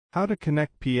How to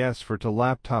connect PS4 to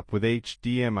laptop with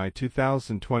HDMI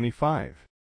 2025.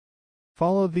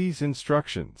 Follow these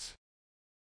instructions.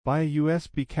 Buy a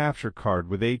USB capture card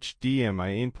with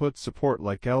HDMI input support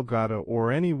like Elgato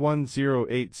or any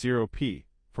 1080p,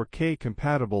 4K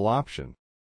compatible option.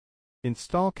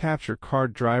 Install capture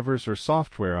card drivers or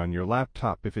software on your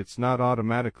laptop if it's not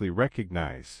automatically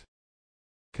recognized.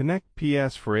 Connect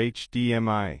PS4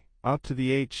 HDMI out to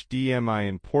the HDMI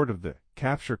in port of the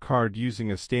capture card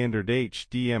using a standard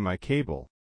HDMI cable.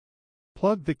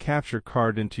 Plug the capture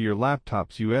card into your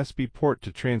laptop's USB port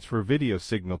to transfer video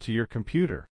signal to your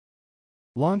computer.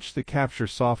 Launch the capture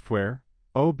software,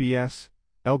 OBS,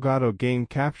 Elgato Game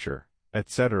Capture,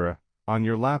 etc., on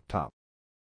your laptop.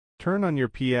 Turn on your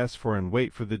PS4 and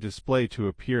wait for the display to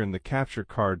appear in the capture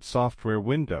card software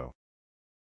window.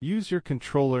 Use your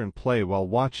controller and play while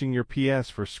watching your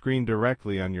PS4 screen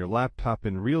directly on your laptop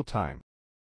in real time.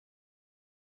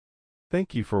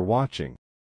 Thank you for watching.